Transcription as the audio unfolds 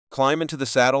Climb into the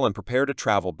saddle and prepare to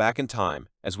travel back in time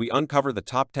as we uncover the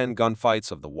top 10 gunfights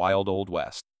of the wild Old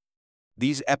West.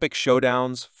 These epic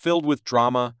showdowns, filled with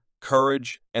drama,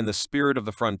 courage, and the spirit of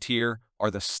the frontier,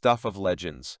 are the stuff of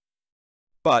legends.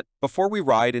 But before we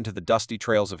ride into the dusty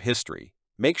trails of history,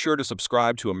 make sure to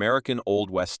subscribe to American Old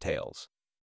West Tales.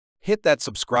 Hit that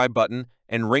subscribe button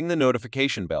and ring the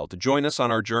notification bell to join us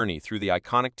on our journey through the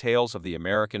iconic tales of the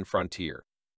American frontier.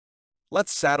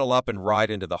 Let's saddle up and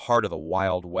ride into the heart of the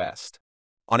Wild West.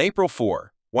 On April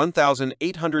 4,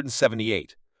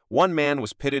 1878, one man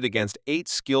was pitted against 8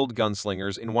 skilled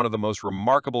gunslingers in one of the most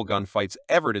remarkable gunfights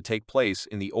ever to take place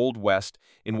in the Old West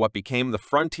in what became the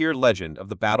frontier legend of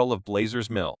the Battle of Blazers'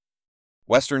 Mill.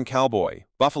 Western cowboy,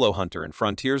 buffalo hunter, and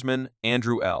frontiersman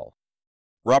Andrew L.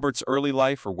 Roberts' early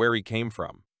life or where he came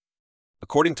from.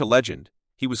 According to legend,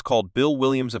 he was called Bill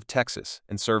Williams of Texas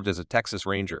and served as a Texas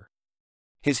Ranger.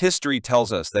 His history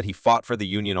tells us that he fought for the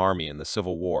Union Army in the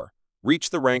Civil War,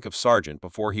 reached the rank of sergeant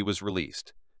before he was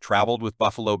released, traveled with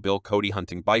Buffalo Bill Cody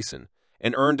hunting bison,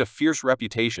 and earned a fierce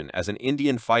reputation as an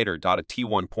Indian fighter. At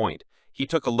one point, he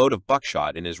took a load of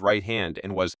buckshot in his right hand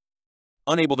and was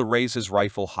unable to raise his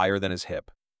rifle higher than his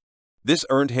hip. This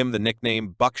earned him the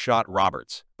nickname Buckshot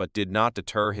Roberts, but did not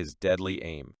deter his deadly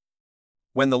aim.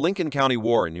 When the Lincoln County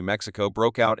War in New Mexico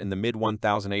broke out in the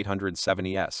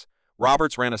mid-1870s,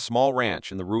 Roberts ran a small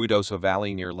ranch in the Ruidoso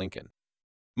Valley near Lincoln.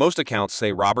 Most accounts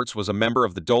say Roberts was a member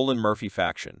of the Dolan Murphy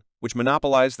faction, which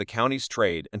monopolized the county's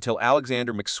trade until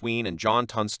Alexander McSween and John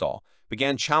Tunstall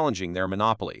began challenging their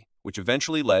monopoly, which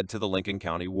eventually led to the Lincoln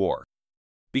County War.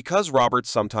 Because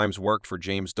Roberts sometimes worked for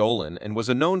James Dolan and was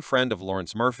a known friend of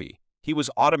Lawrence Murphy, he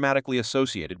was automatically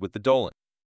associated with the Dolan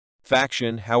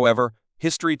faction. However,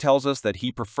 history tells us that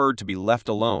he preferred to be left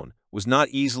alone, was not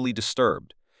easily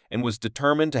disturbed, and was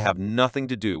determined to have nothing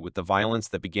to do with the violence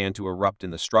that began to erupt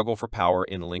in the struggle for power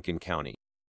in Lincoln County.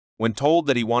 When told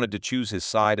that he wanted to choose his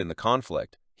side in the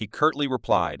conflict, he curtly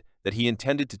replied that he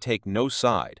intended to take no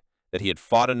side, that he had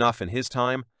fought enough in his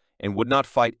time and would not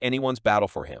fight anyone's battle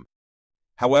for him.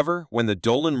 However, when the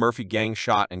Dolan Murphy gang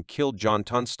shot and killed John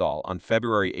Tunstall on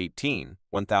February 18,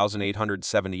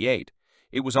 1878,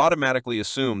 it was automatically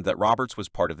assumed that Roberts was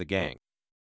part of the gang.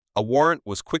 A warrant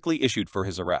was quickly issued for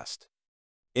his arrest.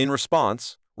 In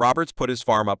response, Roberts put his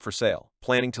farm up for sale,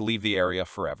 planning to leave the area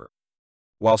forever.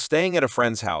 While staying at a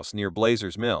friend's house near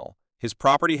Blazers' Mill, his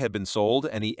property had been sold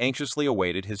and he anxiously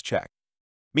awaited his check.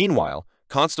 Meanwhile,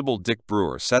 Constable Dick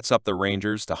Brewer sets up the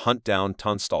Rangers to hunt down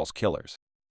Tunstall's killers.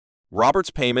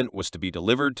 Roberts' payment was to be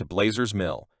delivered to Blazers'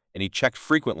 Mill, and he checked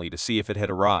frequently to see if it had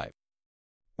arrived.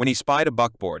 When he spied a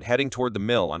buckboard heading toward the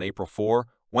mill on April 4,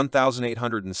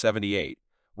 1878,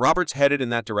 Roberts headed in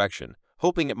that direction,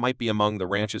 hoping it might be among the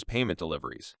ranch's payment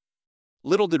deliveries.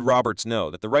 Little did Roberts know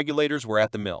that the regulators were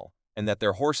at the mill, and that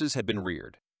their horses had been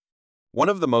reared. One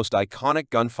of the most iconic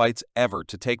gunfights ever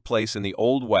to take place in the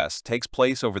Old West takes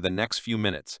place over the next few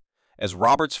minutes, as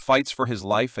Roberts fights for his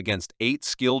life against 8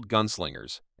 skilled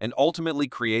gunslingers, and ultimately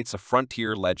creates a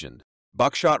frontier legend.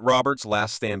 Buckshot Roberts'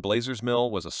 last stand. Blazers' Mill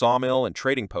was a sawmill and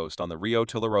trading post on the Rio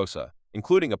Tularosa,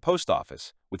 including a post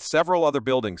office, with several other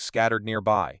buildings scattered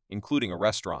nearby, including a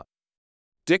restaurant.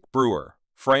 Dick Brewer,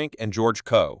 Frank and George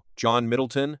Coe, John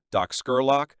Middleton, Doc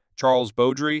Scurlock, Charles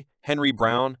Beaudry, Henry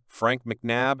Brown, Frank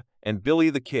McNabb, and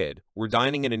Billy the Kid were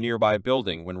dining in a nearby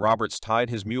building when Roberts tied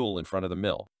his mule in front of the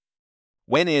mill.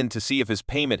 Went in to see if his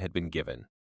payment had been given.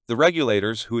 The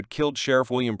regulators, who had killed Sheriff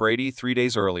William Brady 3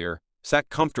 days earlier, sat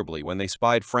comfortably when they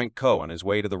spied Frank Coe on his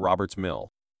way to the Roberts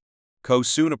Mill. Coe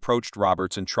soon approached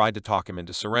Roberts and tried to talk him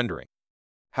into surrendering.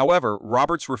 However,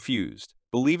 Roberts refused,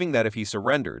 believing that if he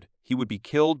surrendered, he would be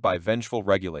killed by vengeful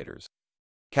regulators.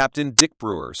 Captain Dick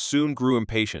Brewer soon grew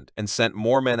impatient and sent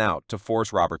more men out to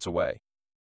force Roberts away.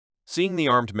 Seeing the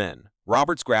armed men,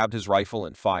 Roberts grabbed his rifle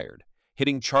and fired,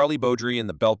 hitting Charlie Beaudry in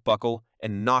the belt buckle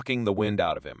and knocking the wind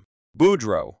out of him.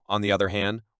 Boudreaux, on the other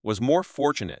hand, was more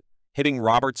fortunate, hitting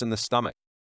Roberts in the stomach.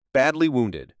 Badly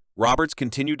wounded, Roberts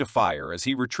continued to fire as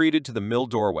he retreated to the mill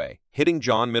doorway, hitting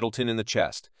John Middleton in the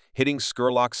chest, hitting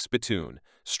Scurlock's spittoon,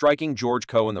 striking George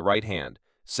Coe in the right hand,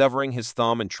 severing his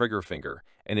thumb and trigger finger,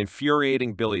 and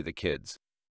infuriating Billy the Kid's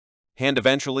hand.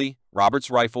 Eventually, Roberts'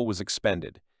 rifle was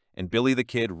expended, and Billy the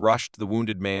Kid rushed the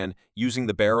wounded man, using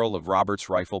the barrel of Roberts'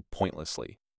 rifle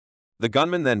pointlessly. The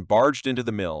gunman then barged into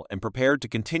the mill and prepared to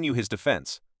continue his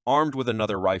defense, armed with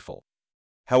another rifle.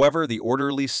 However, the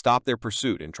orderlies stopped their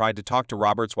pursuit and tried to talk to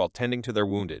Roberts while tending to their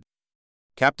wounded.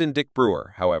 Captain Dick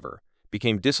Brewer, however,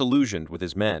 became disillusioned with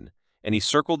his men, and he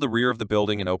circled the rear of the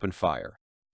building and opened fire.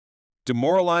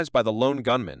 Demoralized by the lone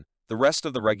gunman, the rest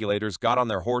of the regulators got on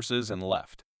their horses and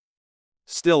left.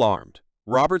 Still armed,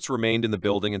 Roberts remained in the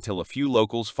building until a few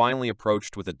locals finally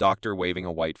approached with a doctor waving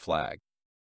a white flag.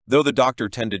 Though the doctor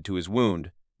tended to his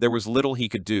wound, there was little he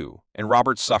could do, and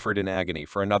Roberts suffered in agony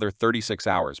for another 36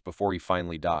 hours before he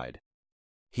finally died.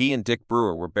 He and Dick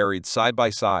Brewer were buried side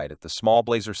by side at the Small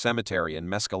Blazer Cemetery in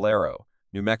Mescalero,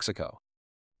 New Mexico.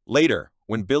 Later,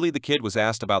 when Billy the Kid was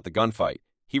asked about the gunfight,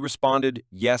 he responded,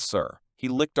 "Yes, sir. He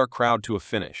licked our crowd to a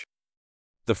finish."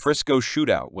 The Frisco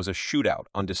Shootout was a shootout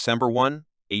on December 1,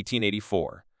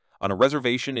 1884, on a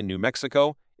reservation in New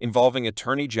Mexico involving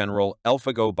Attorney General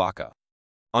Elfigo Baca.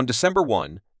 On December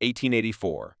 1,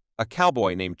 1884, a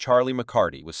cowboy named Charlie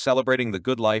McCarty was celebrating the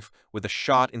good life with a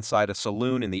shot inside a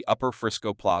saloon in the Upper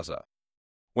Frisco Plaza.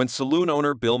 When saloon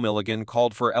owner Bill Milligan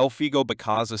called for Elfigo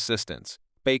Baca's assistance,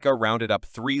 Baca rounded up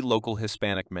 3 local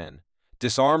Hispanic men,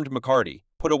 disarmed McCarty,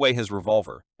 put away his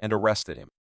revolver, and arrested him.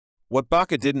 What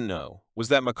Baca didn't know was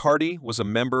that McCarty was a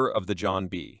member of the John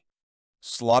B.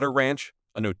 Slaughter Ranch,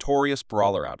 a notorious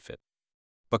brawler outfit.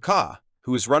 Baca,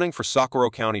 who was running for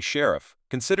Socorro County Sheriff,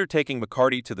 considered taking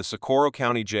McCarty to the Socorro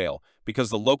County Jail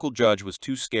because the local judge was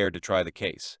too scared to try the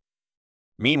case.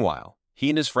 Meanwhile, he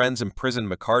and his friends imprisoned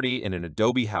McCarty in an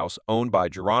adobe house owned by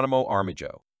Geronimo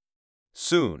Armijo.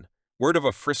 Soon, word of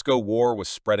a Frisco war was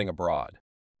spreading abroad.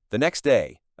 The next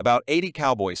day, about 80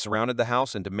 cowboys surrounded the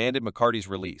house and demanded McCarty's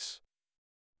release.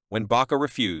 When Baca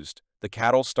refused, the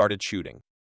cattle started shooting.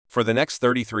 For the next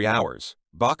 33 hours,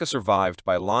 Baca survived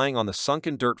by lying on the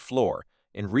sunken dirt floor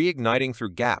and reigniting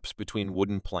through gaps between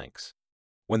wooden planks.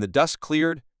 When the dust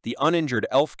cleared, the uninjured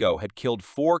Elfgo had killed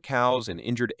 4 cows and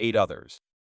injured 8 others.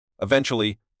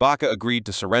 Eventually, Baca agreed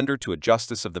to surrender to a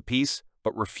justice of the peace,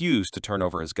 but refused to turn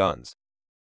over his guns.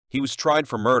 He was tried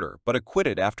for murder, but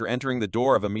acquitted after entering the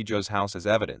door of Amijo's house as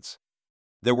evidence.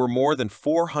 There were more than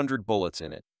 400 bullets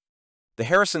in it. The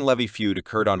Harrison-Levy feud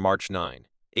occurred on March 9,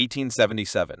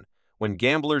 1877, when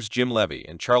gamblers Jim Levy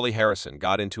and Charlie Harrison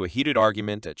got into a heated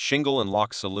argument at Shingle and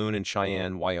Lock Saloon in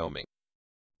Cheyenne, Wyoming.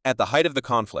 At the height of the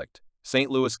conflict,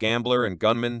 St. Louis gambler and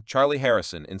gunman Charlie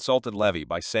Harrison insulted Levy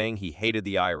by saying he hated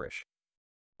the Irish.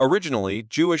 Originally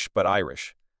Jewish but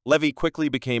Irish, Levy quickly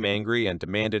became angry and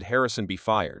demanded Harrison be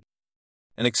fired.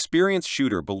 An experienced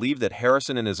shooter believed that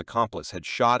Harrison and his accomplice had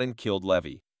shot and killed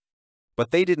Levy.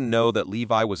 But they didn't know that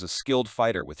Levi was a skilled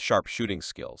fighter with sharp shooting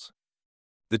skills.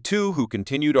 The two, who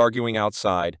continued arguing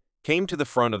outside, came to the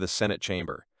front of the Senate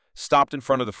chamber, stopped in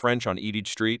front of the French on Edith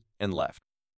Street, and left.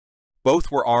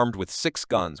 Both were armed with 6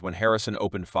 guns when Harrison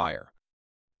opened fire.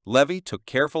 Levy took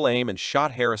careful aim and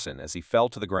shot Harrison as he fell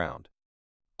to the ground.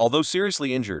 Although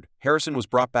seriously injured, Harrison was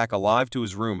brought back alive to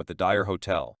his room at the Dyer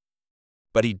Hotel.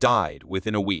 But he died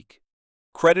within a week.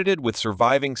 Credited with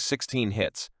surviving 16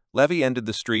 hits, Levy ended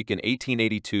the streak in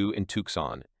 1882 in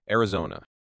Tucson, Arizona.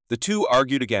 The two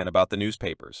argued again about the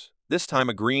newspapers, this time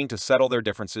agreeing to settle their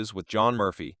differences with John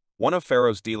Murphy, one of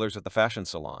Farrow's dealers at the fashion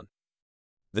salon.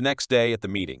 The next day at the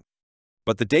meeting.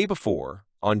 But the day before,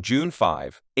 on June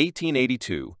 5,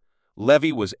 1882,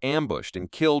 Levy was ambushed and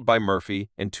killed by Murphy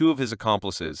and 2 of his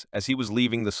accomplices as he was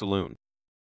leaving the saloon.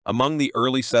 Among the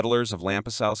early settlers of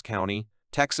Lampasas County,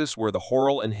 Texas, were the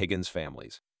Horrell and Higgins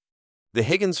families. The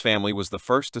Higgins family was the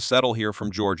first to settle here from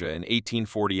Georgia in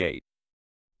 1848.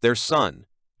 Their son,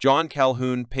 John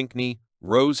Calhoun Pinckney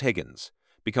Rose Higgins,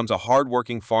 becomes a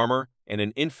hard-working farmer and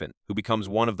an infant who becomes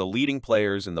one of the leading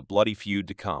players in the bloody feud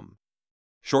to come.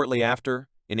 Shortly after,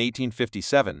 in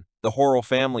 1857, the Horrell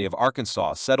family of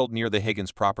Arkansas settled near the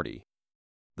Higgins property.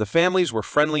 The families were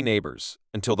friendly neighbors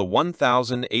until the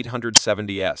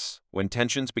 1870s, when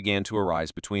tensions began to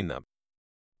arise between them.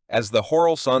 As the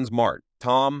Horrell sons Mart,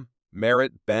 Tom,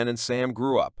 Merritt, Ben, and Sam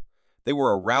grew up, they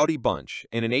were a rowdy bunch,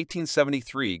 and in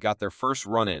 1873 got their first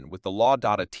run-in with the law.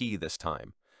 This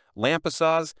time,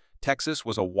 Lampasas, Texas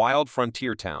was a wild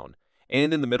frontier town,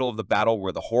 and in the middle of the battle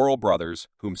were the Horrell brothers,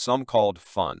 whom some called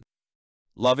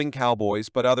fun-loving cowboys,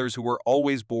 but others who were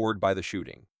always bored by the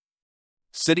shooting.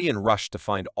 City and rushed to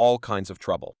find all kinds of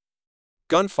trouble.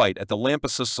 Gunfight at the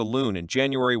Lampasas Saloon in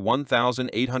January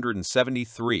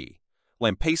 1873.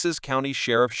 Lampasas County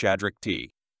Sheriff Shadrach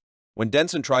T. When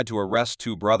Denson tried to arrest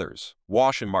 2 brothers,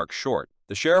 Wash and Mark Short,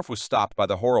 the sheriff was stopped by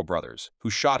the Horrell brothers, who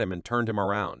shot him and turned him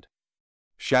around.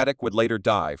 Shattuck would later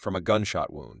die from a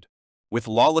gunshot wound. With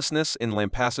lawlessness in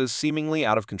Lampasas seemingly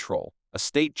out of control, a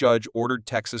state judge ordered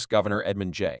Texas Governor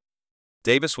Edmund J.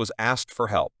 Davis was asked for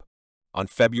help. On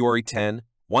February 10,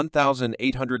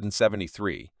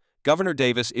 1873, Governor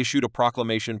Davis issued a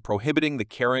proclamation prohibiting the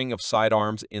carrying of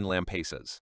sidearms in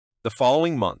Lampasas. The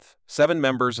following month, 7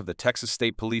 members of the Texas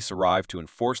State Police arrived to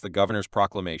enforce the governor's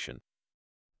proclamation.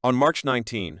 On March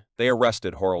 19, they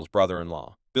arrested Horrell's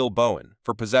brother-in-law, Bill Bowen,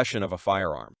 for possession of a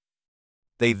firearm.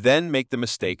 They then make the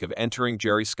mistake of entering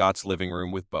Jerry Scott's living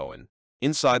room with Bowen.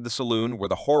 Inside the saloon were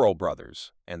the Horrell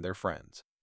brothers and their friends.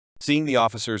 Seeing the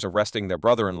officers arresting their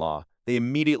brother-in-law, they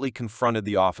immediately confronted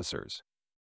the officers.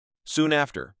 Soon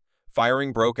after,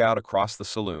 firing broke out across the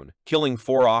saloon, killing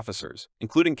 4 officers,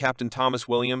 including Captain Thomas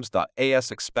Williams. As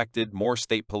expected, more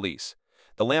state police,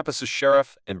 the Lampasas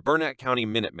Sheriff, and Burnett County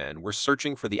Minutemen were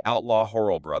searching for the outlaw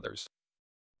Horrell brothers.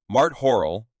 Mart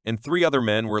Horrell and 3 other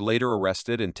men were later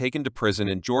arrested and taken to prison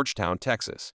in Georgetown,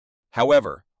 Texas.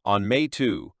 However, on May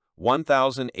 2,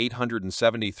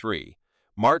 1873,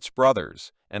 Mart's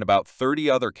brothers and about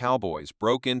 30 other cowboys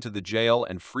broke into the jail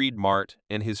and freed Mart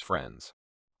and his friends.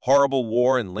 Horrible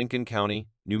war in Lincoln County,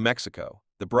 New Mexico.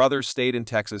 The brothers stayed in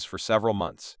Texas for several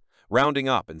months, rounding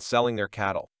up and selling their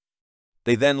cattle.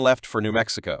 They then left for New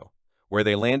Mexico, where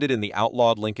they landed in the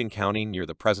outlawed Lincoln County near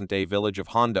the present-day village of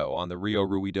Hondo on the Rio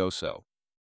Ruidoso.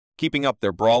 Keeping up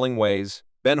their brawling ways,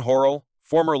 Ben Horrell,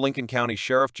 former Lincoln County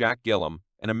Sheriff Jack Gillum,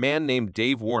 and a man named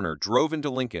Dave Warner drove into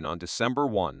Lincoln on December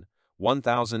 1,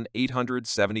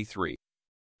 1873.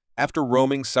 After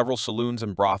roaming several saloons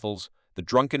and brothels, the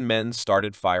drunken men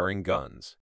started firing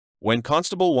guns. When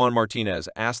Constable Juan Martinez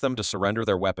asked them to surrender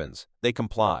their weapons, they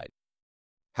complied.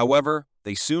 However,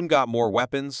 they soon got more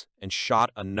weapons and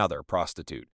shot another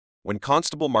prostitute. When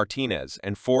Constable Martinez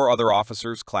and 4 other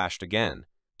officers clashed again,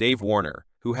 Dave Warner,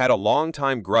 who had a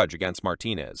long-time grudge against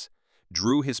Martinez,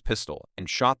 drew his pistol and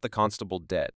shot the constable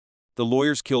dead. The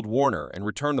lawyers killed Warner and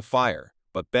returned the fire,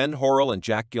 but Ben Horrell and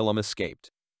Jack Gillum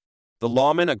escaped. The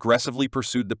lawmen aggressively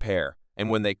pursued the pair, and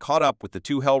when they caught up with the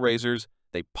 2 Hellraisers,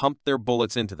 they pumped their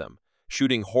bullets into them,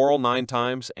 shooting Horrell 9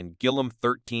 times and Gillum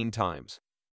 13 times.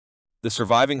 The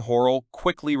surviving Horrell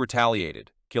quickly retaliated,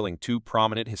 killing 2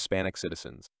 prominent Hispanic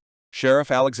citizens.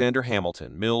 Sheriff Alexander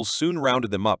Hamilton Mills soon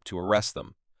rounded them up to arrest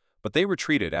them, but they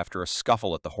retreated after a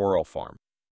scuffle at the Horrell farm.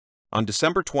 On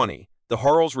December 20, the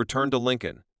Horrells returned to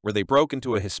Lincoln, where they broke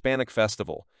into a Hispanic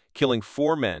festival, killing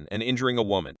 4 men and injuring a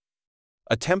woman.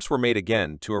 Attempts were made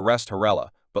again to arrest Horrella,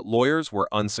 but lawyers were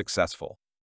unsuccessful.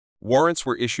 Warrants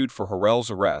were issued for Horrell's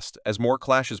arrest as more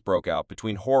clashes broke out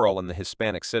between Horrell and the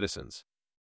Hispanic citizens.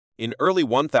 In early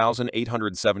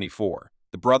 1874,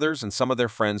 the brothers and some of their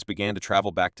friends began to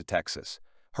travel back to Texas,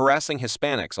 harassing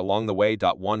Hispanics along the way.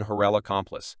 One Horrell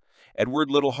accomplice, Edward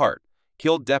Little Hart,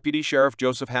 killed Deputy Sheriff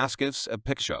Joseph Haskins of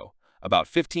Pictou, about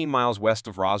 15 miles west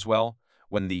of Roswell,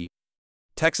 when the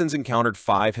Texans encountered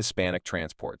 5 Hispanic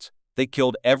transports. They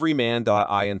killed every man.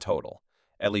 In total,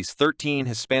 at least 13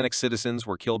 Hispanic citizens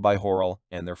were killed by Horrell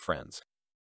and their friends.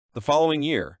 The following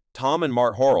year, Tom and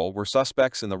Mart Horrell were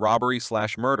suspects in the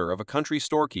robbery/murder of a country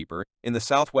storekeeper in the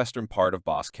southwestern part of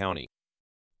Boss County.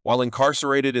 While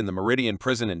incarcerated in the Meridian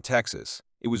prison in Texas,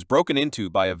 it was broken into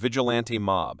by a vigilante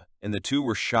mob, and the 2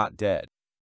 were shot dead.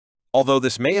 Although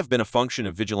this may have been a function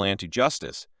of vigilante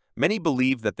justice, many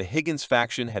believe that the Higgins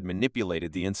faction had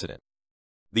manipulated the incident.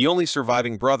 The only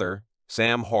surviving brother,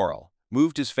 Sam Horrell,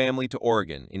 moved his family to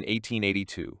Oregon in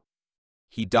 1882.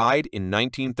 He died in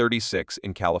 1936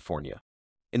 in California.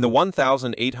 In the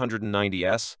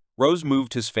 1890s, Rose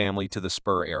moved his family to the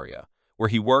Spur area, where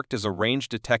he worked as a range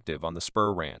detective on the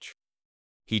Spur Ranch.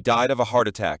 He died of a heart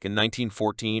attack in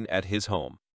 1914 at his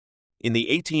home. In the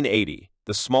 1880s,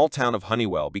 the small town of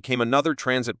Honeywell became another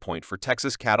transit point for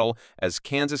Texas cattle as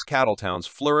Kansas cattle towns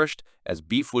flourished as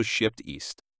beef was shipped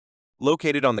east.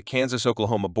 Located on the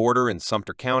Kansas-Oklahoma border in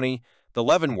Sumter County, the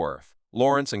Leavenworth,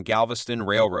 Lawrence, and Galveston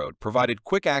Railroad provided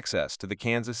quick access to the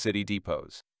Kansas City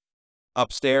depots.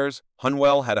 Upstairs,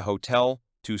 Honeywell had a hotel,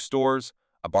 2 stores,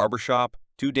 a barbershop,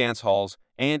 2 dance halls,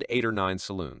 and 8 or 9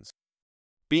 saloons.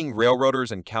 Being railroaders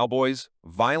and cowboys,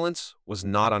 violence was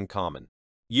not uncommon.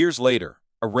 Years later,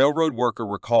 a railroad worker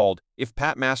recalled, if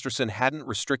Pat Masterson hadn't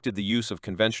restricted the use of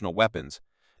conventional weapons,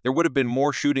 there would have been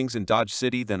more shootings in Dodge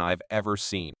City than I've ever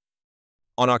seen.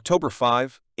 On October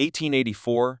 5,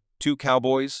 1884, 2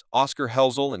 cowboys, Oscar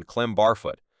Helzel and Clem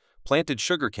Barfoot, planted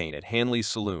sugarcane at Hanley's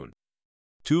saloon.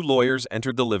 2 lawyers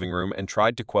entered the living room and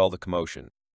tried to quell the commotion.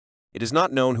 It is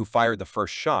not known who fired the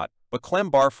first shot, but Clem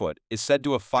Barfoot is said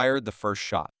to have fired the first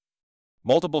shot.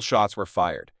 Multiple shots were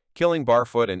fired, killing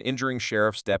Barfoot and injuring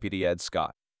Sheriff's Deputy Ed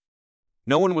Scott.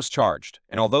 No one was charged,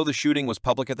 and although the shooting was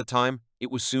public at the time, it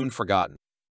was soon forgotten.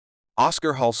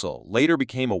 Oscar Hulsell later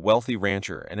became a wealthy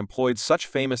rancher and employed such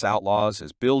famous outlaws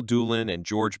as Bill Doolin and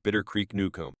George Bitter Creek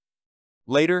Newcomb.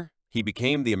 Later, he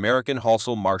became the American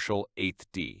Hulsell Marshal 8th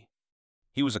D.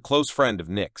 He was a close friend of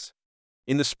Nick's.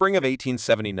 In the spring of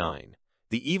 1879,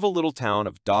 the evil little town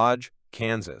of Dodge,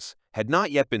 Kansas, had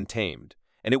not yet been tamed,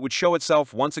 and it would show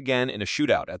itself once again in a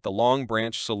shootout at the Long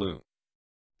Branch Saloon.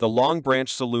 The Long Branch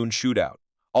Saloon Shootout,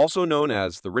 also known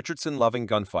as the Richardson-Loving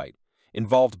Gunfight,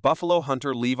 involved buffalo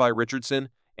hunter Levi Richardson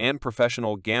and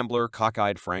professional gambler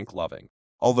cockeyed Frank Loving.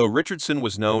 Although Richardson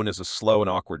was known as a slow and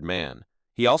awkward man,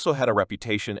 he also had a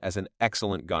reputation as an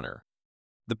excellent gunner.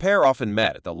 The pair often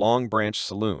met at the Long Branch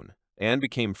Saloon and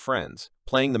became friends,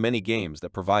 playing the many games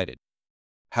that provided.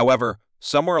 However,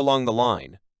 somewhere along the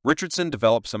line, Richardson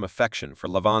developed some affection for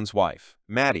Lavon's wife,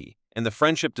 Maddie, and the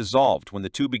friendship dissolved when the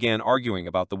two began arguing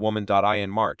about the woman. In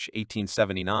March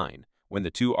 1879, when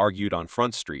the two argued on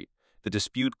Front Street, the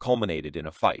dispute culminated in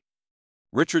a fight.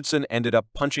 Richardson ended up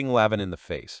punching Lavon in the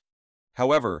face.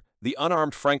 However, the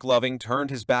unarmed Frank Loving turned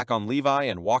his back on Levi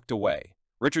and walked away,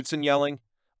 Richardson yelling,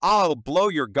 "I'll blow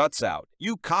your guts out,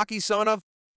 you cocky son of—"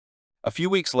 A few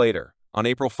weeks later, on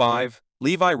April 5,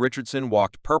 Levi Richardson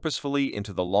walked purposefully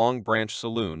into the Long Branch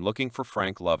Saloon looking for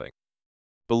Frank Loving.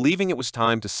 Believing it was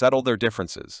time to settle their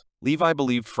differences, Levi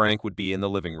believed Frank would be in the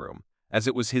living room, as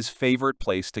it was his favorite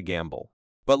place to gamble.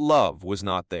 But Love was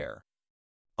not there.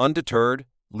 Undeterred,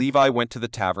 Levi went to the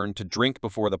tavern to drink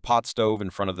before the pot stove in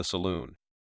front of the saloon.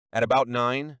 At about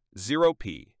 9:00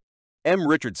 p.m.,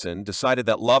 Richardson decided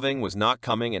that Loving was not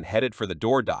coming and headed for the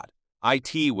door.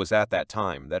 It was at that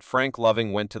time that Frank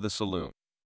Loving went to the saloon.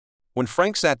 When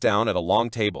Frank sat down at a long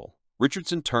table,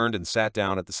 Richardson turned and sat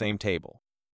down at the same table.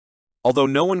 Although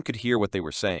no one could hear what they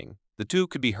were saying, the two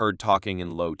could be heard talking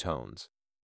in low tones.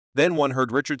 Then one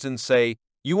heard Richardson say,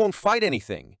 "You won't fight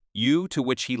anything, you," to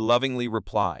which he lovingly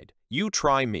replied, "You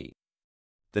try me."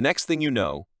 The next thing you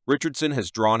know, Richardson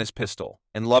has drawn his pistol,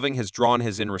 and Loving has drawn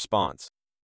his in response.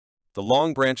 The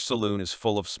Long Branch Saloon is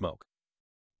full of smoke.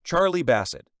 Charlie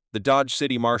Bassett, the Dodge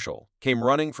City Marshal, came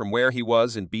running from where he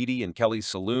was in Beatty and Kelly's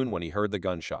saloon when he heard the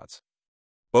gunshots.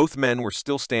 Both men were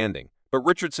still standing, but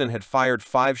Richardson had fired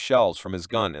 5 shells from his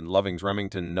gun and Loving's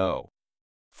Remington No.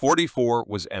 44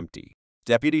 was empty.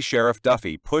 Deputy Sheriff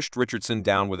Duffy pushed Richardson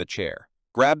down with a chair,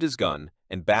 grabbed his gun,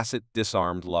 and Bassett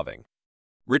disarmed Loving.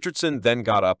 Richardson then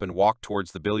got up and walked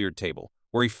towards the billiard table,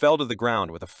 where he fell to the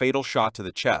ground with a fatal shot to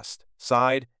the chest,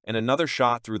 side, and another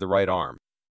shot through the right arm.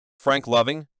 Frank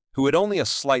Loving, who had only a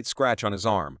slight scratch on his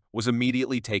arm, was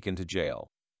immediately taken to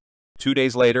jail. 2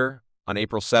 days later, on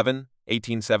April 7,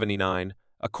 1879,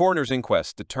 a coroner's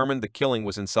inquest determined the killing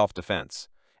was in self-defense,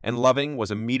 and Loving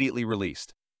was immediately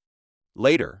released.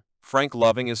 Later, Frank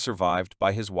Loving is survived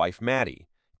by his wife Maddie,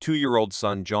 2-year-old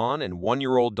son John, and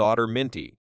 1-year-old daughter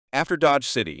Minty. After Dodge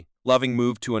City, Loving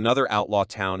moved to another outlaw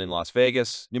town in Las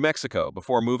Vegas, New Mexico,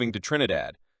 before moving to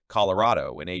Trinidad,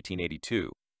 Colorado in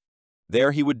 1882.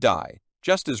 There he would die,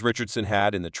 just as Richardson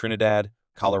had in the Trinidad,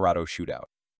 Colorado shootout.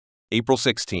 April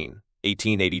 16,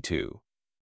 1882.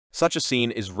 Such a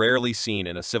scene is rarely seen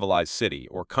in a civilized city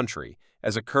or country,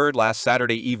 as occurred last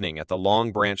Saturday evening at the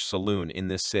Long Branch Saloon in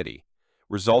this city,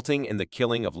 resulting in the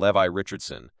killing of Levi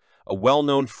Richardson, a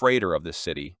well-known freighter of this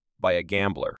city, by a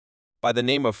gambler by the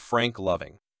name of Frank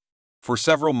Loving. For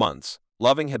several months,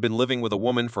 Loving had been living with a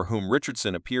woman for whom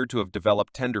Richardson appeared to have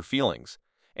developed tender feelings,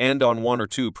 and on 1 or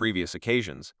 2 previous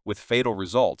occasions, with fatal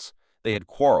results, they had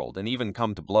quarreled and even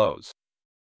come to blows.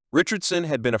 Richardson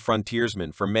had been a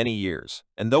frontiersman for many years,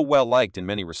 and though well-liked in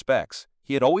many respects,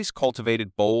 he had always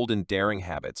cultivated bold and daring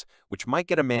habits which might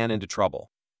get a man into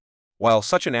trouble. While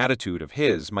such an attitude of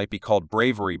his might be called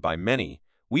bravery by many,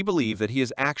 we believe that he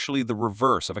is actually the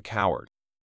reverse of a coward.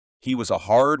 He was a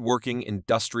hard-working,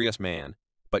 industrious man,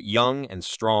 but young and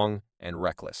strong and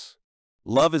reckless.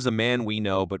 Love is a man we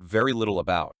know but very little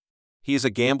about. He is a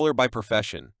gambler by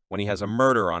profession. When he has a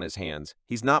murder on his hands,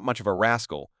 he's not much of a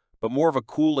rascal, but more of a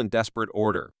cool and desperate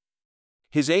order.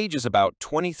 His age is about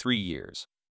 23 years.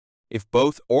 If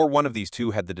both or one of these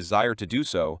two had the desire to do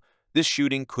so, this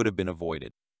shooting could have been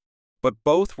avoided. But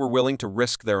both were willing to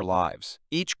risk their lives,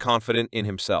 each confident in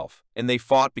himself, and they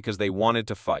fought because they wanted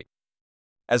to fight.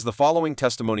 As the following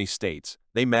testimony states,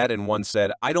 they met and one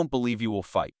said, "I don't believe you will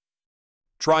fight."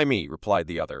 "Try me," replied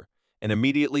the other, and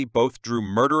immediately both drew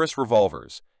murderous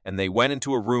revolvers, and they went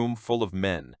into a room full of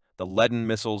men, the leaden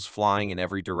missiles flying in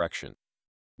every direction.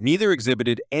 Neither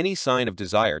exhibited any sign of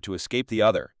desire to escape the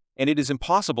other, and it is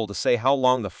impossible to say how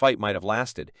long the fight might have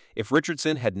lasted if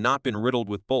Richardson had not been riddled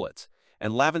with bullets,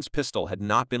 and Lavon's pistol had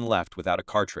not been left without a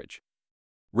cartridge.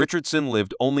 Richardson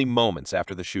lived only moments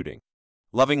after the shooting.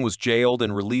 Loving was jailed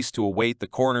and released to await the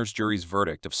coroner's jury's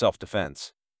verdict of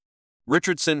self-defense.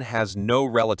 Richardson has no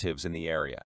relatives in the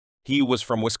area. He was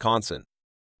from Wisconsin.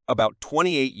 About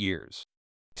 28 years.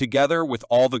 Together with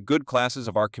all the good classes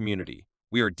of our community,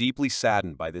 we are deeply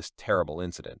saddened by this terrible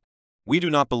incident. We do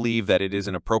not believe that it is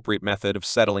an appropriate method of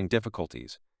settling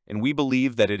difficulties, and we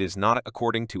believe that it is not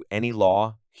according to any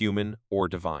law, human or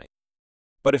divine.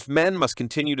 But if men must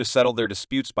continue to settle their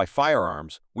disputes by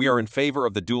firearms, we are in favor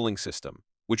of the dueling system,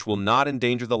 which will not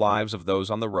endanger the lives of those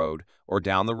on the road or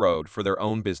down the road for their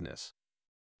own business.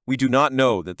 We do not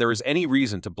know that there is any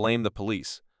reason to blame the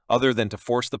police, other than to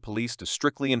force the police to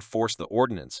strictly enforce the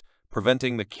ordinance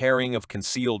preventing the carrying of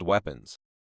concealed weapons.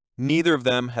 Neither of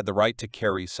them had the right to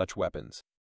carry such weapons.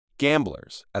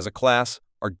 Gamblers, as a class,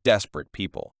 are desperate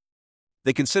people.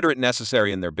 They consider it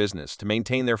necessary in their business to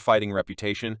maintain their fighting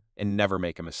reputation and never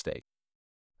make a mistake.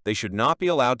 They should not be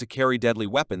allowed to carry deadly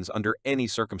weapons under any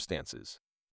circumstances.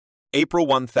 April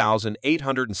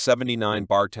 1879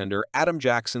 bartender Adam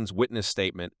Jackson's witness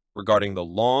statement regarding the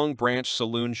Long Branch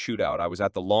Saloon shootout. I was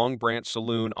at the Long Branch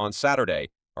Saloon on Saturday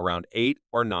around 8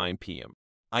 or 9 p.m.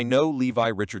 I know Levi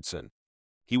Richardson.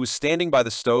 He was standing by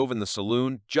the stove in the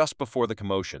saloon just before the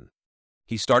commotion.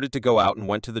 He started to go out and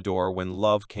went to the door when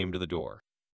Love came to the door.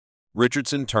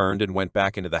 Richardson turned and went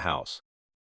back into the house.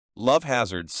 Love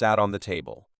Hazard sat on the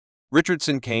table.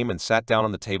 Richardson came and sat down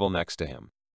on the table next to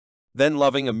him. Then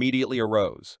Loving immediately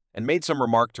arose and made some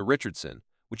remark to Richardson,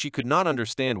 which he could not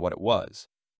understand what it was.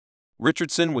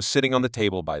 Richardson was sitting on the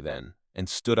table by then and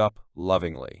stood up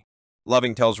lovingly.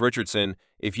 Loving tells Richardson,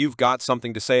 "If you've got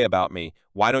something to say about me,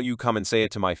 why don't you come and say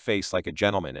it to my face like a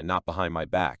gentleman and not behind my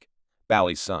back?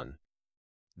 Bally's son."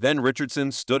 Then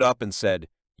Richardson stood up and said,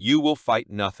 "You will fight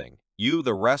nothing. You,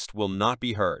 the rest, will not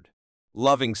be heard."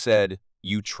 Loving said,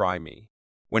 "You try me."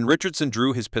 When Richardson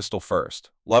drew his pistol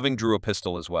first, Loving drew a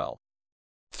pistol as well.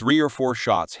 3 or 4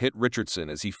 shots hit Richardson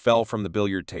as he fell from the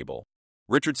billiard table.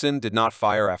 Richardson did not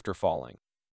fire after falling.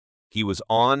 He was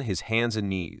on his hands and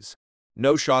knees.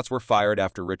 No shots were fired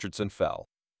after Richardson fell.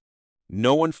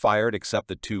 No one fired except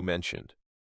the 2 mentioned.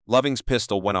 Loving's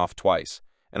pistol went off twice,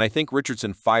 and I think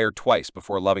Richardson fired twice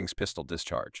before Loving's pistol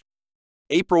discharged.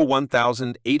 April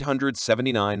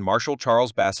 1879 Marshal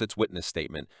Charles Bassett's witness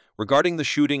statement regarding the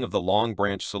shooting of the Long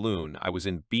Branch Saloon. I was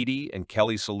in Beatty and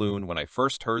Kelly's saloon when I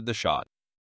first heard the shot.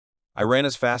 I ran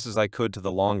as fast as I could to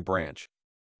the Long Branch.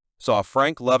 Saw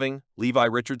Frank Loving, Levi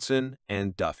Richardson,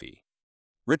 and Duffy.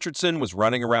 Richardson was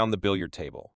running around the billiard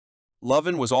table.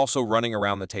 Lovin was also running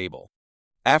around the table.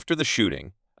 After the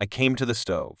shooting, I came to the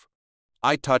stove.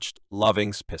 I touched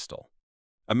Loving's pistol.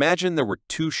 Imagine there were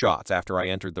 2 shots after I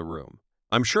entered the room.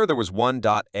 I'm sure there was 1.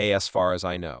 As far as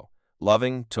I know.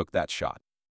 Loving took that shot.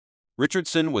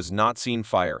 Richardson was not seen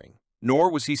firing, nor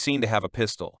was he seen to have a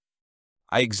pistol.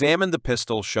 I examined the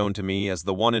pistol shown to me as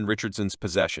the one in Richardson's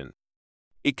possession.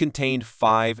 It contained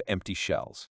 5 empty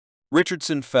shells.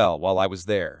 Richardson fell while I was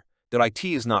there. It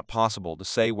is not possible to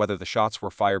say whether the shots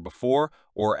were fired before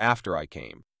or after I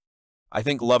came. I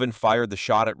think Lovin fired the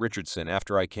shot at Richardson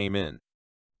after I came in.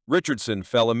 Richardson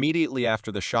fell immediately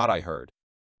after the shot I heard.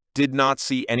 Did not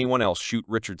see anyone else shoot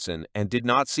Richardson and did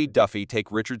not see Duffy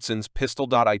take Richardson's pistol.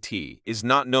 It is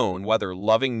not known whether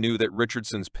Loving knew that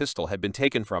Richardson's pistol had been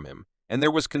taken from him, and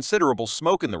there was considerable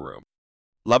smoke in the room.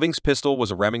 Loving's pistol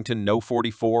was a Remington No.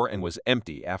 44 and was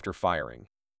empty after firing.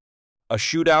 A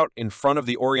shootout in front of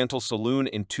the Oriental Saloon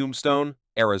in Tombstone,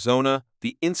 Arizona.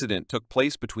 The incident took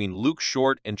place between Luke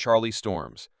Short and Charlie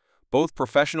Storms, both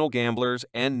professional gamblers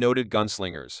and noted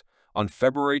gunslingers, on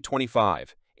February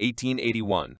 25,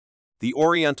 1881. The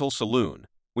Oriental Saloon,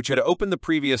 which had opened the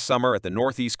previous summer at the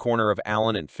northeast corner of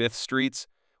Allen and 5th Streets,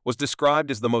 was described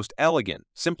as the most elegant,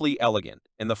 simply elegant,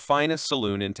 and the finest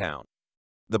saloon in town.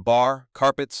 The bar,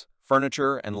 carpets,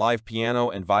 furniture, and live piano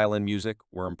and violin music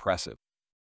were impressive.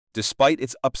 Despite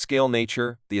its upscale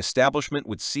nature, the establishment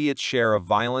would see its share of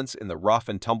violence in the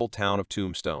rough-and-tumble town of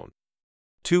Tombstone.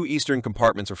 2 eastern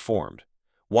compartments are formed.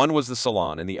 One was the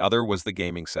salon and the other was the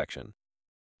gaming section.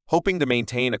 Hoping to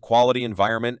maintain a quality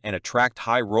environment and attract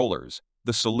high rollers,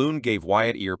 the saloon gave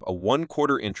Wyatt Earp a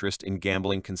 1/4 interest in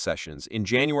gambling concessions in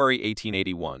January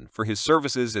 1881 for his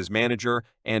services as manager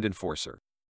and enforcer.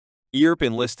 Earp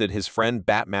enlisted his friend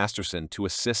Bat Masterson to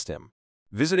assist him,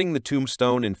 visiting the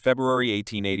Tombstone in February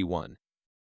 1881.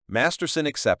 Masterson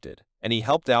accepted, and he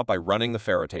helped out by running the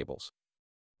faro tables.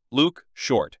 Luke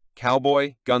Short,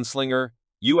 cowboy, gunslinger,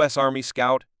 U.S. Army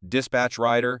scout, dispatch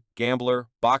rider, gambler,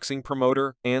 boxing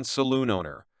promoter, and saloon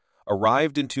owner,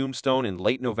 arrived in Tombstone in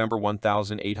late November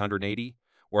 1880,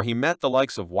 where he met the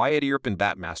likes of Wyatt Earp and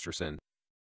Bat Masterson.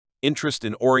 Interest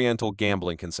in Oriental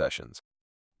gambling concessions.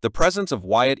 The presence of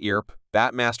Wyatt Earp,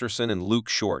 Bat Masterson, and Luke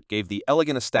Short gave the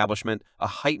elegant establishment a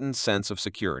heightened sense of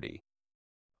security.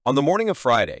 On the morning of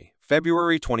Friday,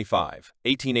 February 25,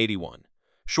 1881,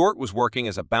 Short was working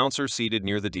as a bouncer seated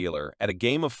near the dealer at a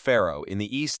game of faro in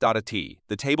the East.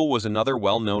 The table was another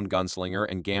well-known gunslinger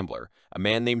and gambler, a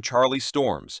man named Charlie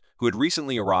Storms, who had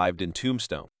recently arrived in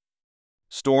Tombstone.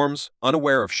 Storms,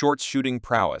 unaware of Short's shooting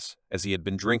prowess, as he had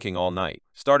been drinking all night,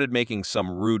 started making some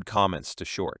rude comments to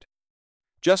Short.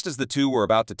 Just as the two were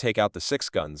about to take out the 6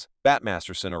 guns, Bat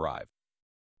Masterson arrived.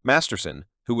 Masterson,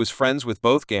 who was friends with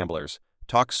both gamblers,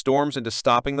 talked Storms into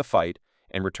stopping the fight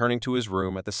and returning to his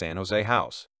room at the San Jose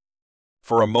house.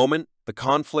 For a moment, the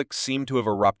conflict seemed to have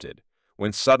erupted,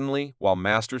 when suddenly, while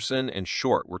Masterson and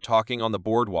Short were talking on the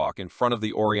boardwalk in front of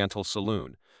the Oriental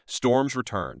Saloon, Storms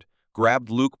returned, grabbed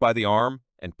Luke by the arm,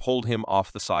 and pulled him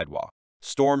off the sidewalk.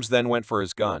 Storms then went for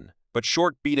his gun, but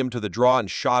Short beat him to the draw and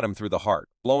shot him through the heart,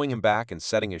 blowing him back and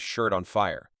setting his shirt on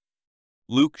fire.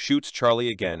 Luke shoots Charlie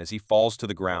again as he falls to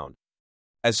the ground.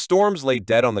 As Storms lay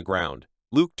dead on the ground,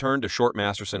 Luke turned to Short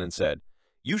Masterson and said,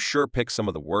 "You sure picked some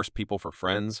of the worst people for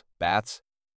friends, Bats."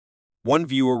 One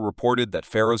viewer reported that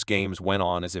Pharaoh's games went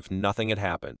on as if nothing had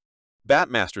happened. Bat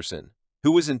Masterson,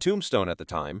 who was in Tombstone at the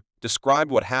time, described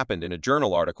what happened in a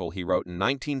journal article he wrote in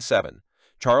 1907.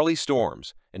 "Charlie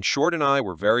Storms and Short and I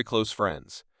were very close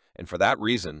friends, and for that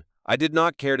reason, I did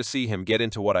not care to see him get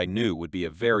into what I knew would be a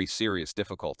very serious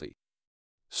difficulty."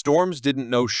 Storms didn't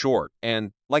know Short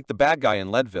and, like the bad guy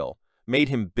in Leadville, made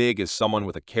him big as someone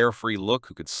with a carefree look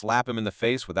who could slap him in the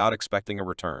face without expecting a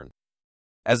return.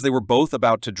 As they were both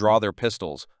about to draw their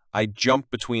pistols, I jumped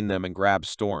between them and grabbed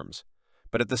Storms,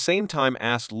 but at the same time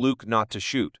asked Luke not to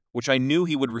shoot, which I knew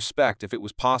he would respect if it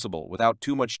was possible without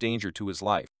too much danger to his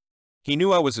life. He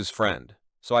knew I was his friend,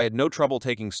 so I had no trouble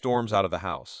taking Storms out of the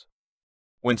house.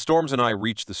 When Storms and I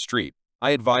reached the street,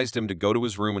 I advised him to go to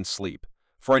his room and sleep,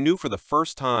 for I knew for the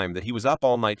first time that he was up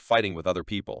all night fighting with other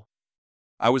people.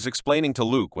 I was explaining to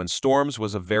Luke when Storms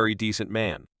was a very decent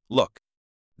man. Look.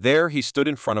 There he stood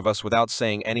in front of us without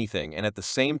saying anything and at the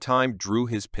same time drew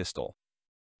his pistol.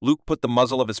 Luke put the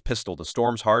muzzle of his pistol to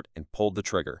Storm's heart and pulled the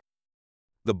trigger.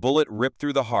 The bullet ripped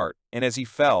through the heart, and as he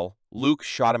fell, Luke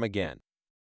shot him again.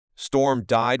 Storm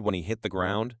died when he hit the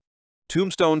ground.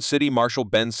 Tombstone City Marshal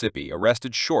Ben Sippy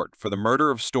arrested Short for the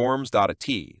murder of Storms. At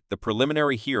the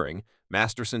preliminary hearing,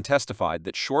 Masterson testified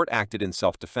that Short acted in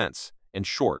self-defense, and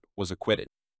Short was acquitted.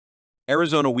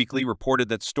 Arizona Weekly reported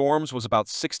that Storms was about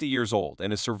 60 years old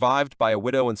and is survived by a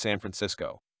widow in San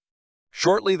Francisco.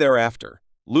 Shortly thereafter,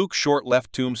 Luke Short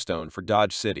left Tombstone for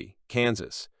Dodge City,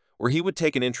 Kansas, where he would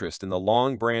take an interest in the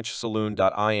Long Branch Saloon.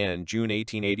 In June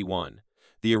 1881,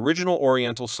 the original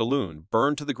Oriental Saloon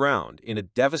burned to the ground in a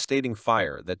devastating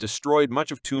fire that destroyed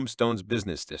much of Tombstone's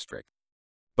business district.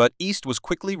 But East was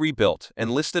quickly rebuilt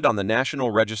and listed on the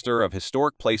National Register of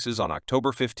Historic Places on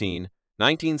October 15,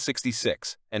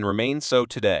 1966, and remains so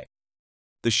today.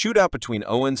 The shootout between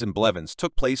Owens and Blevins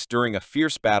took place during a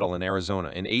fierce battle in Arizona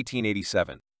in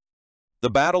 1887.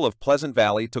 The Battle of Pleasant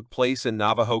Valley took place in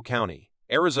Navajo County,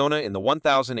 Arizona in the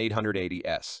 1880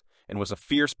 S, and was a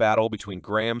fierce battle between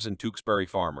Grahams and Tewksbury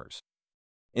farmers.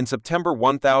 In September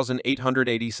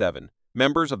 1887,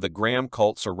 members of the Graham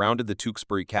cult surrounded the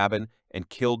Tewksbury cabin and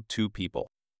killed 2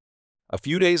 people. A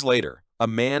few days later, a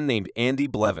man named Andy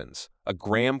Blevins, a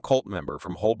Graham cult member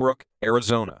from Holbrook,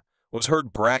 Arizona, was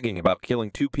heard bragging about killing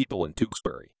 2 people in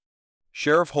Tewksbury.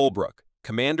 Sheriff Holbrook,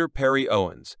 Commander Perry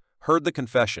Owens, heard the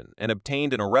confession and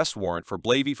obtained an arrest warrant for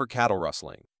Blavey for cattle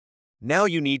rustling. Now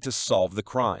you need to solve the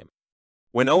crime.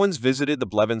 When Owens visited the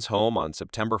Blevins home on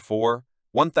September 4,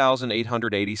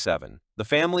 1887, the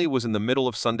family was in the middle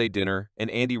of Sunday dinner and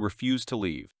Andy refused to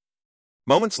leave.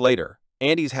 Moments later,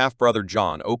 Andy's half-brother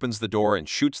John opens the door and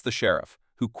shoots the sheriff,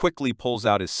 who quickly pulls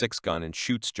out his 6-gun and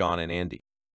shoots John and Andy.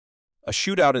 A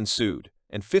shootout ensued,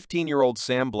 and 15-year-old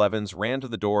Sam Blevins ran to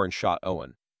the door and shot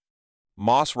Owen.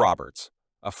 Moss Roberts,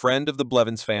 a friend of the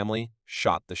Blevins family,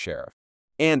 shot the sheriff.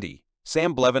 Andy,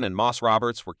 Sam Blevin and Moss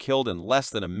Roberts were killed in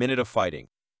less than a minute of fighting.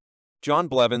 John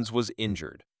Blevins was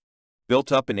injured.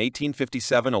 Built up in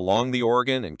 1857 along the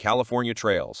Oregon and California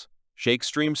trails, Shake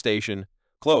Stream Station,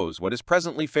 closed what is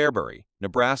presently Fairbury,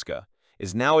 Nebraska,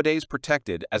 is nowadays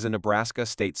protected as a Nebraska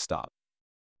state stop.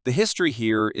 The history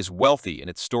here is wealthy in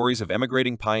its stories of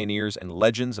emigrating pioneers and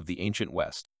legends of the ancient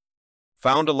West.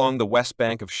 Found along the west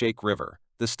bank of Shake River,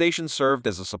 the station served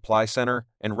as a supply center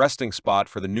and resting spot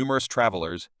for the numerous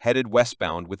travelers headed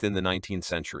westbound within the 19th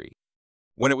century.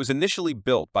 When it was initially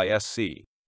built by S.C.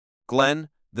 Glenn,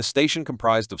 the station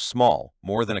comprised of small,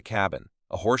 more than a cabin,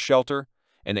 a horse shelter,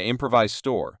 and an improvised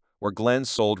store, where Glenn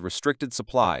sold restricted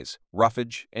supplies,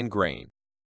 roughage, and grain.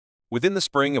 Within the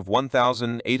spring of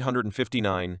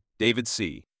 1859, David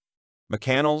C.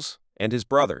 McCannels and his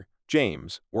brother,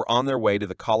 James, were on their way to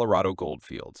the Colorado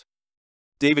goldfields.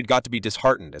 David got to be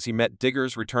disheartened as he met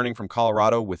diggers returning from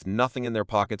Colorado with nothing in their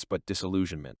pockets but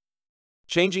disillusionment.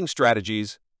 Changing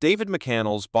strategies, David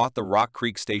McCannels bought the Rock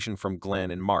Creek station from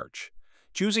Glenn in March,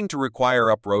 choosing to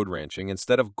require up-road ranching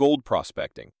instead of gold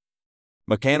prospecting.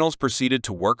 McCannels proceeded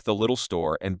to work the little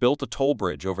store and built a toll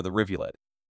bridge over the rivulet.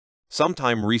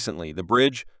 Sometime recently, the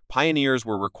bridge, pioneers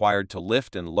were required to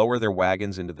lift and lower their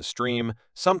wagons into the stream,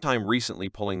 sometime recently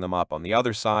pulling them up on the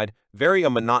other side, very a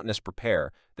monotonous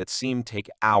repair that seemed to take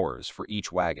hours for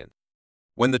each wagon.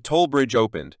 When the toll bridge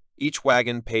opened, each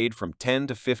wagon paid from 10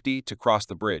 to 50 to cross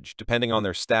the bridge, depending on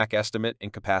their stack estimate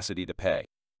and capacity to pay.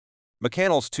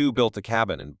 McCannels too built a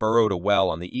cabin and burrowed a well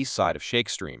on the east side of Shake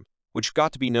Stream, which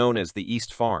got to be known as the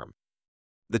East Farm.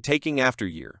 The taking after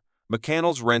year,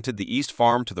 McCannels rented the East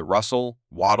Farm to the Russell,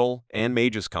 Waddell, and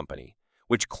Mages Company,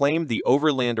 which claimed the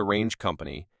Overland Arrange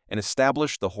Company and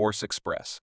established the Horse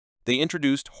Express. They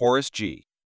introduced Horace G.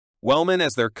 Wellman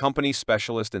as their company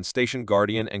specialist and station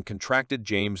guardian and contracted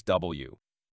James W.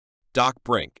 Doc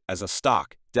Brink as a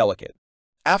stock delegate.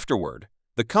 Afterward,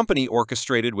 the company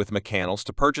orchestrated with McCannels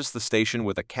to purchase the station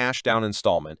with a cash-down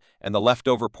installment and the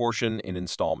leftover portion in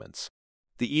installments.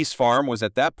 The East Farm was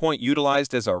at that point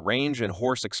utilized as a range and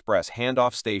horse express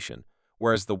handoff station,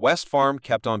 whereas the West Farm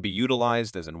kept on being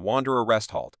utilized as an Wanderer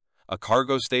rest halt, a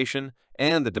cargo station,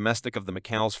 and the domestic of the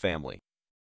McCannels family.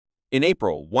 In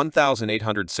April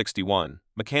 1861,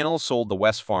 McCannels sold the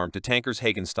West Farm to tankers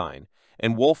Hagenstein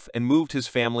and Wolfe and moved his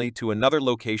family to another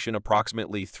location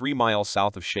approximately 3 miles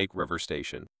south of Shake River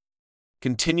Station.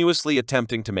 Continuously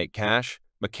attempting to make cash,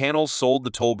 McCannels sold the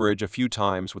toll bridge a few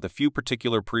times with a few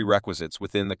particular prerequisites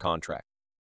within the contract.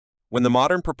 When the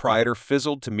modern proprietor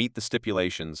fizzled to meet the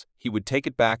stipulations, he would take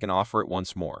it back and offer it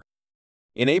once more.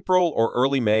 In April or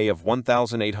early May of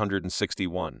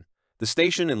 1861, the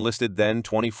station enlisted then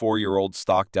 24-year-old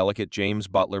stock delegate James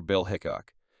Butler Bill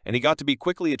Hickok, and he got to be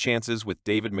quickly at chances with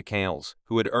David McCannels,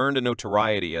 who had earned a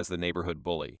notoriety as the neighborhood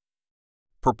bully.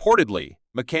 Purportedly,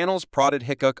 McCannels prodded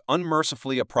Hickok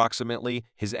unmercifully approximately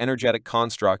his energetic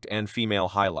construct and female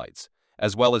highlights,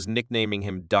 as well as nicknaming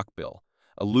him Duckbill,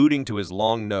 alluding to his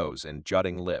long nose and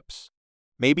jutting lips.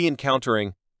 Maybe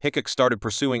encountering, Hickok started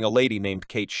pursuing a lady named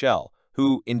Kate Shell,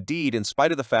 who, indeed, in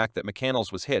spite of the fact that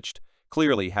McCannels was hitched,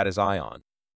 clearly had his eye on.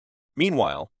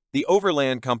 Meanwhile, the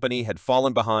Overland Company had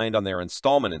fallen behind on their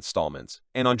installments,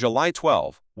 and on July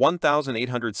 12,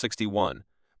 1861,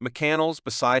 McCannels,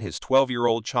 beside his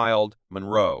 12-year-old child,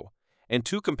 Monroe, and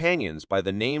 2 companions by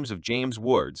the names of James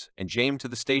Woods and James to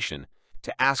the station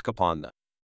to ask upon the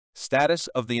status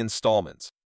of the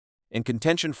installments. And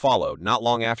contention followed not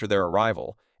long after their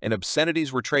arrival, and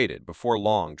obscenities were traded before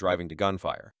long driving to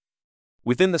gunfire.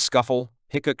 Within the scuffle,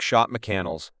 Hickok shot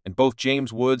McCannels, and both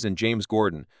James Woods and James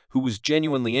Gordon, who was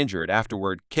genuinely injured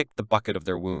afterward, kicked the bucket of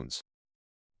their wounds.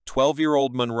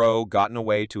 12-year-old Monroe gotten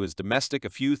away to his domestic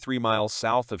a few 3 miles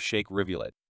south of Shake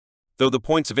Rivulet. Though the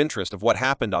points of interest of what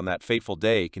happened on that fateful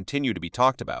day continue to be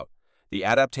talked about, the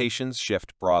adaptations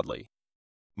shift broadly.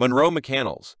 Monroe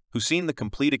McCannels, who seen the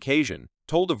complete occasion,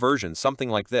 told a version something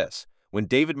like this: when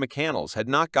David McCannels had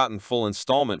not gotten full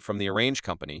installment from the Arrange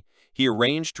Company, he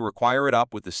arranged to require it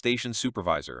up with the station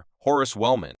supervisor, Horace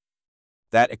Wellman.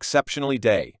 That exceptionally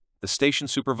day, the station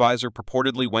supervisor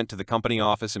purportedly went to the company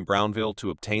office in Brownville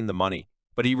to obtain the money,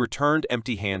 but he returned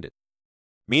empty-handed.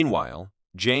 Meanwhile,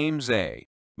 James A.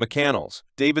 McCannels,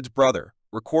 David's brother,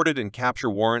 recorded and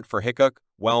capture warrant for Hickok,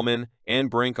 Wellman,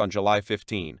 and Brink on July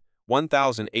 15,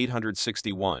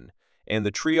 1861, and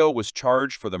the trio was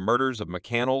charged for the murders of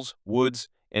McCannels, Woods,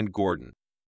 and Gordon.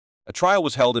 A trial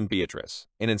was held in Beatrice,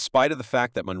 and in spite of the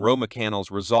fact that Monroe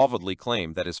McCannels resolvedly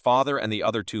claimed that his father and the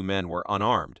other 2 men were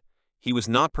unarmed, he was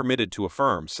not permitted to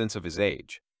affirm since of his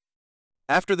age.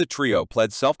 After the trio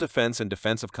pled self-defense and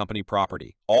defense of company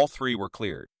property, all 3 were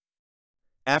cleared.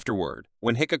 Afterward,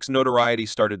 when Hickok's notoriety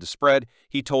started to spread,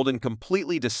 he told a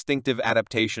completely distinctive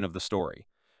adaptation of the story,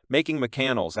 making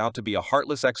McCannels out to be a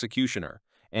heartless executioner,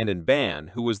 and in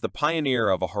Ban, who was the pioneer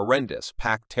of a horrendous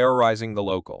pack terrorizing the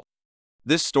local.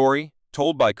 This story,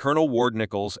 told by Colonel Ward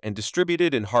Nichols and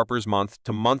distributed in Harper's Month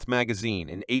to Month magazine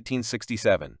in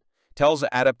 1867, tells an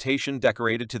adaptation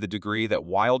decorated to the degree that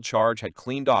Wild Charge had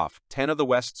cleaned off 10 of the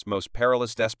West's most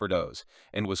perilous desperadoes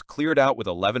and was cleared out with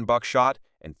 11 buckshot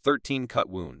and 13 cut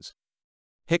wounds.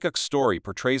 Hickok's story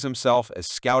portrays himself as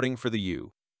scouting for the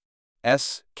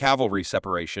U.S. cavalry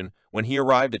separation when he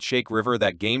arrived at Shake River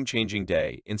that game-changing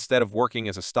day instead of working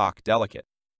as a stock delegate.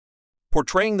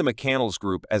 Portraying the McCannels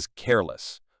group as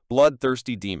careless,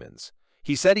 bloodthirsty demons,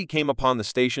 he said he came upon the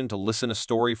station to listen a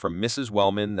story from Mrs.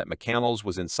 Wellman that McCannels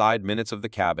was inside minutes of the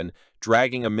cabin,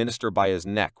 dragging a minister by his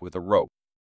neck with a rope.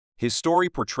 His story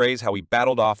portrays how he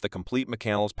battled off the complete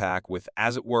McCannels pack with,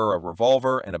 as it were, a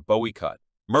revolver and a Bowie cut,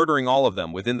 murdering all of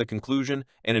them within the conclusion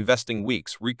and investing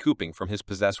weeks recouping from his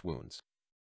possessed wounds.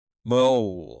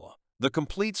 The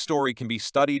complete story can be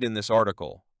studied in this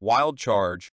article, Wild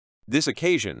Charge. This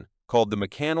occasion, called the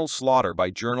McCannels Slaughter by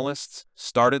journalists,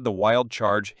 started the Wild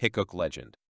Charge Hickok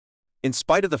legend. In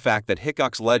spite of the fact that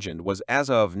Hickok's legend was as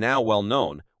of now well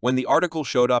known, when the article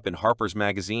showed up in Harper's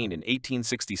Magazine in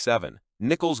 1867,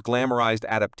 Nichols' glamorized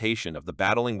adaptation of the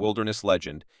battling wilderness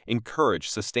legend encouraged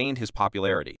sustained his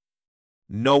popularity.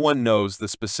 No one knows the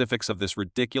specifics of this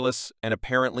ridiculous and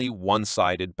apparently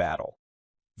one-sided battle.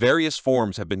 Various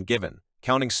forms have been given,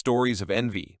 counting stories of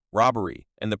envy, robbery,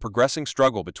 and the progressing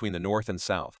struggle between the North and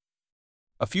South.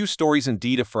 A few stories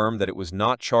indeed affirm that it was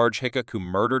not Charles Hickok who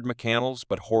murdered McCandless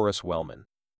but Horace Wellman.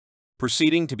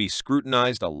 Proceeding to be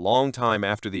scrutinized a long time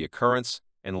after the occurrence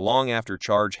and long after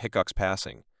Charles Hickok's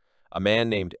passing, a man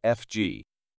named F.G.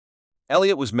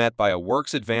 Elliot was met by a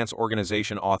Works Advance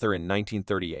Organization author in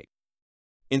 1938.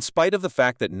 In spite of the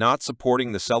fact that not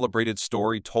supporting the celebrated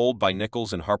story told by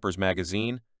Nichols in Harper's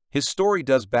Magazine, his story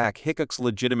does back Hickok's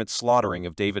legitimate slaughtering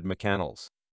of David McCandless.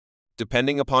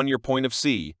 Depending upon your point of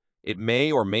view, it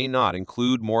may or may not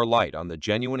include more light on the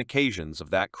genuine occasions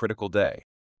of that critical day.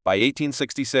 By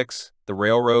 1866, the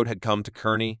railroad had come to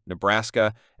Kearney,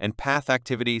 Nebraska, and path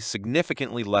activity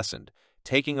significantly lessened,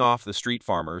 taking off the street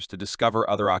farmers to discover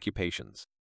other occupations.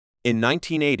 In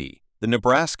 1980, the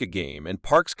Nebraska Game and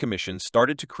Parks Commission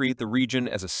started to create the region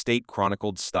as a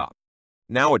state-chronicled stop.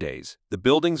 Nowadays, the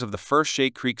buildings of the first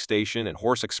Shake Creek Station and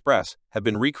Horse Express have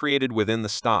been recreated within the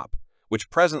stop, which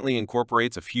presently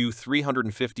incorporates a few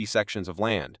 350 sections of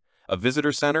land, a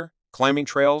visitor center, climbing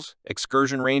trails,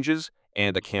 excursion ranges,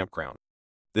 and a campground.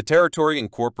 The territory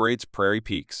incorporates prairie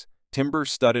peaks,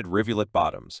 timber-studded rivulet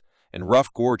bottoms, and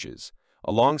rough gorges,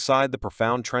 alongside the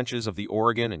profound trenches of the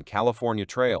Oregon and California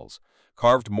trails,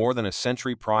 carved more than a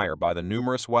century prior by the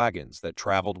numerous wagons that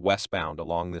traveled westbound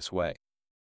along this way.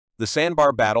 The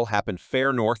sandbar battle happened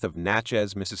fair north of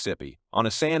Natchez, Mississippi, on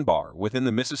a sandbar within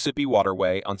the Mississippi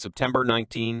Waterway on September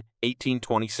 19,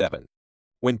 1827,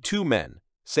 when two men,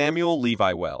 Samuel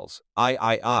Levi Wells,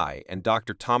 III, and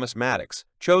Dr. Thomas Maddox,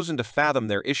 chosen to fathom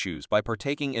their issues by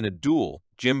partaking in a duel,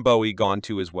 Jim Bowie gone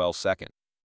to as Wells' second.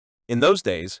 In those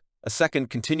days, a second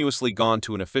continuously gone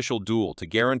to an official duel to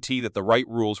guarantee that the right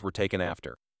rules were taken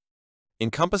after.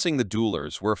 Encompassing the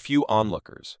duelers were a few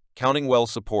onlookers, counting Wells'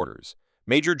 supporters,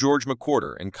 Major George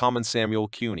McWhorter and Common Samuel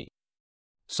Cuny.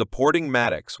 Supporting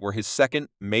Maddox were his second,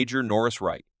 Major Norris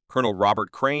Wright, Colonel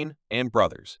Robert Crane, and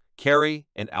brothers, Carey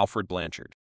and Alfred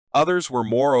Blanchard. Others were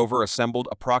moreover assembled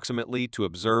approximately to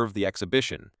observe the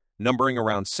exhibition, numbering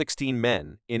around 16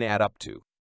 men in add up to.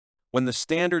 When the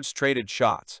standards traded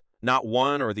shots, not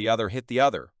one or the other hit the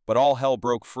other, but all hell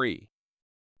broke free.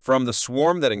 From the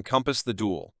swarm that encompassed the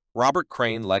duel, Robert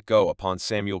Crane let go upon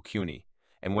Samuel Cuny,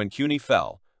 and when Cuny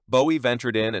fell, Bowie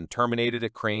ventured in and terminated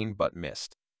at Crane but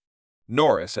missed.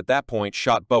 Norris at that point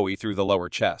shot Bowie through the lower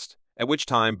chest, at which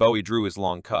time Bowie drew his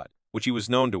long cut, which he was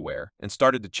known to wear, and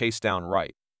started to chase down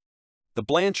Wright. The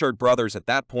Blanchard brothers at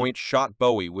that point shot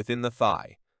Bowie within the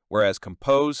thigh, whereas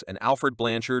Compose and Alfred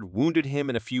Blanchard wounded him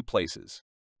in a few places.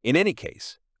 In any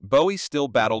case, Bowie still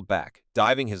battled back,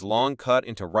 diving his long cut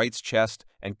into Wright's chest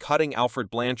and cutting Alfred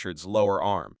Blanchard's lower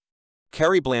arm.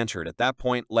 Carey Blanchard at that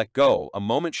point let go a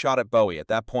moment shot at Bowie. At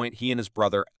that point, he and his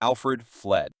brother, Alfred,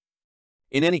 fled.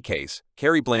 In any case,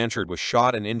 Carey Blanchard was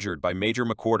shot and injured by Major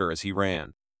McWhorter as he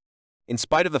ran. In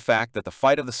spite of the fact that the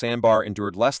fight of the sandbar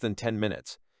endured less than 10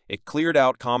 minutes, it cleared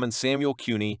out Common Samuel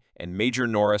Cuny and Major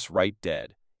Norris Wright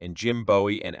dead, and Jim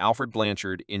Bowie and Alfred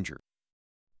Blanchard injured.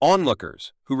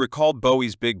 Onlookers, who recalled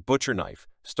Bowie's big butcher knife,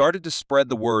 started to spread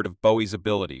the word of Bowie's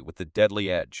ability with the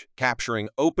deadly edge, capturing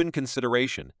open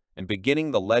consideration and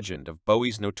beginning the legend of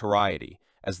Bowie's notoriety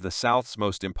as the South's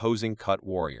most imposing cut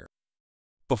warrior.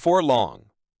 Before long,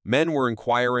 men were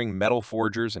inquiring metal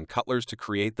forgers and cutlers to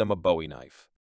create them a Bowie knife.